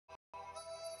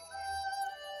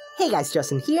Hey guys,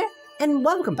 Justin here, and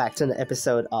welcome back to an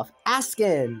episode of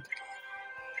Azkend.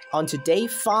 On to day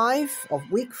 5 of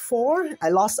week 4, I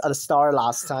lost a star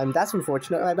last time. That's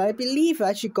unfortunate, but I believe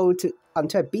I should go to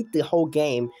until I beat the whole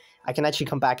game. I can actually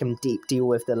come back and deal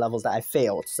with the levels that I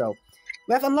failed. So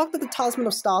we have unlocked the Talisman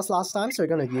of Stars last time, so we're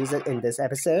going to use it in this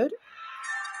episode.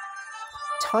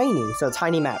 Tiny, so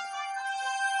tiny map.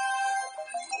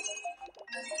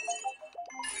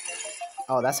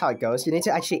 Oh, that's how it goes. You need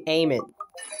to actually aim it.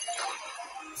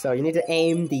 So you need to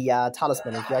aim the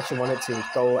talisman if you actually wanted to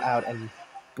go out and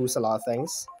boost a lot of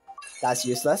things. That's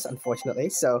useless,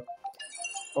 unfortunately. So,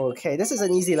 okay, this is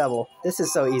an easy level. This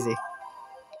is so easy.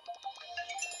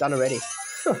 Done already.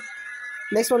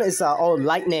 Next one is, oh,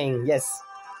 lightning. Yes.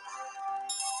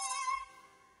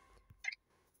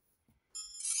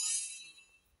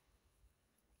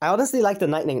 I honestly like the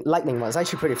lightning one. It's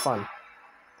actually pretty fun.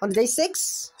 On day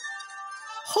 6,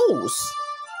 hose.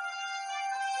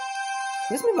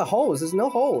 Where's my holes? There's no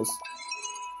holes.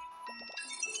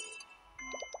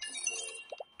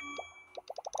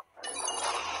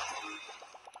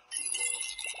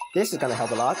 This is gonna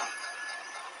help a lot.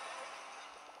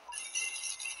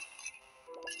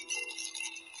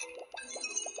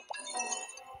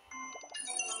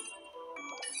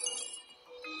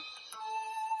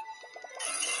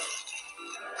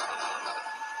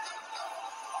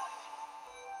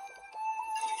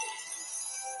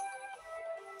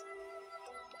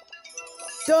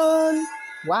 Done!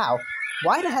 Wow.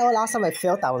 Why the hell last time I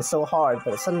failed that one so hard,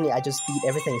 but suddenly I just beat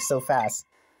everything so fast?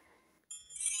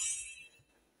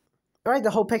 Alright, the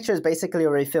whole picture is basically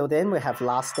already filled in. We have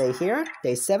last day here,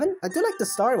 day 7. I do like the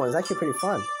star one, it's actually pretty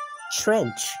fun.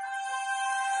 Trench.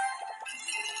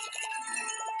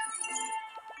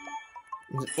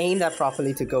 Just aim that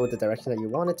properly to go the direction that you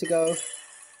want it to go.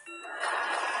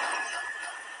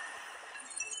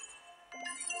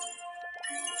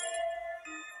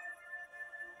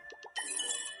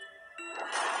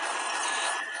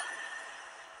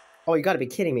 Oh, you gotta be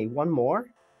kidding me. One more?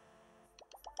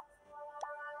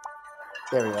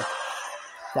 There we go.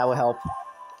 That will help.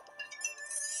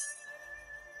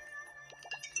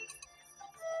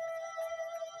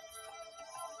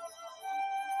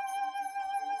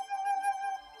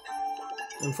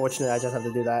 Unfortunately, I just have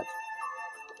to do that.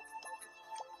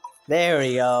 There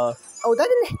we go. Oh, that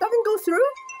didn't go through?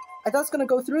 I thought it was gonna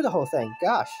go through the whole thing.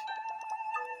 Gosh.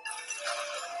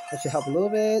 That should help a little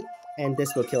bit. And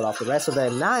this will kill off the rest of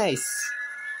them. Nice!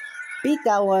 Beat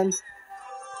that one.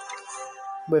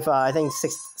 With, I think,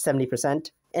 70%.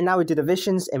 And now we do the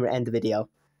visions and we end the video.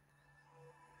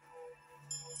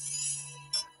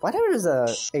 Why there is a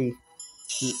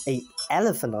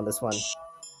elephant on this one?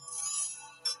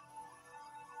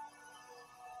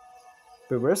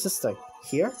 But where's this thing?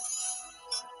 Here?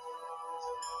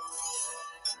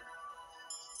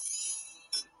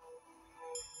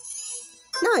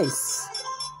 Nice!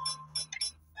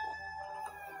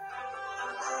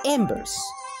 Embers.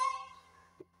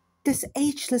 This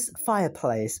ageless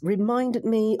fireplace reminded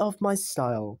me of my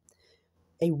style.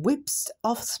 A wisp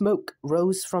of smoke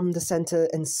rose from the center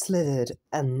and slithered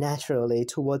unnaturally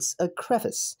towards a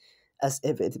crevice, as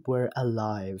if it were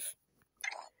alive.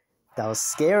 That was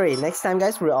scary. Next time,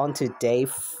 guys, we're on to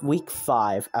week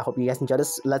 5. I hope you guys enjoyed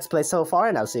this Let's Play so far,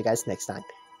 and I'll see you guys next time.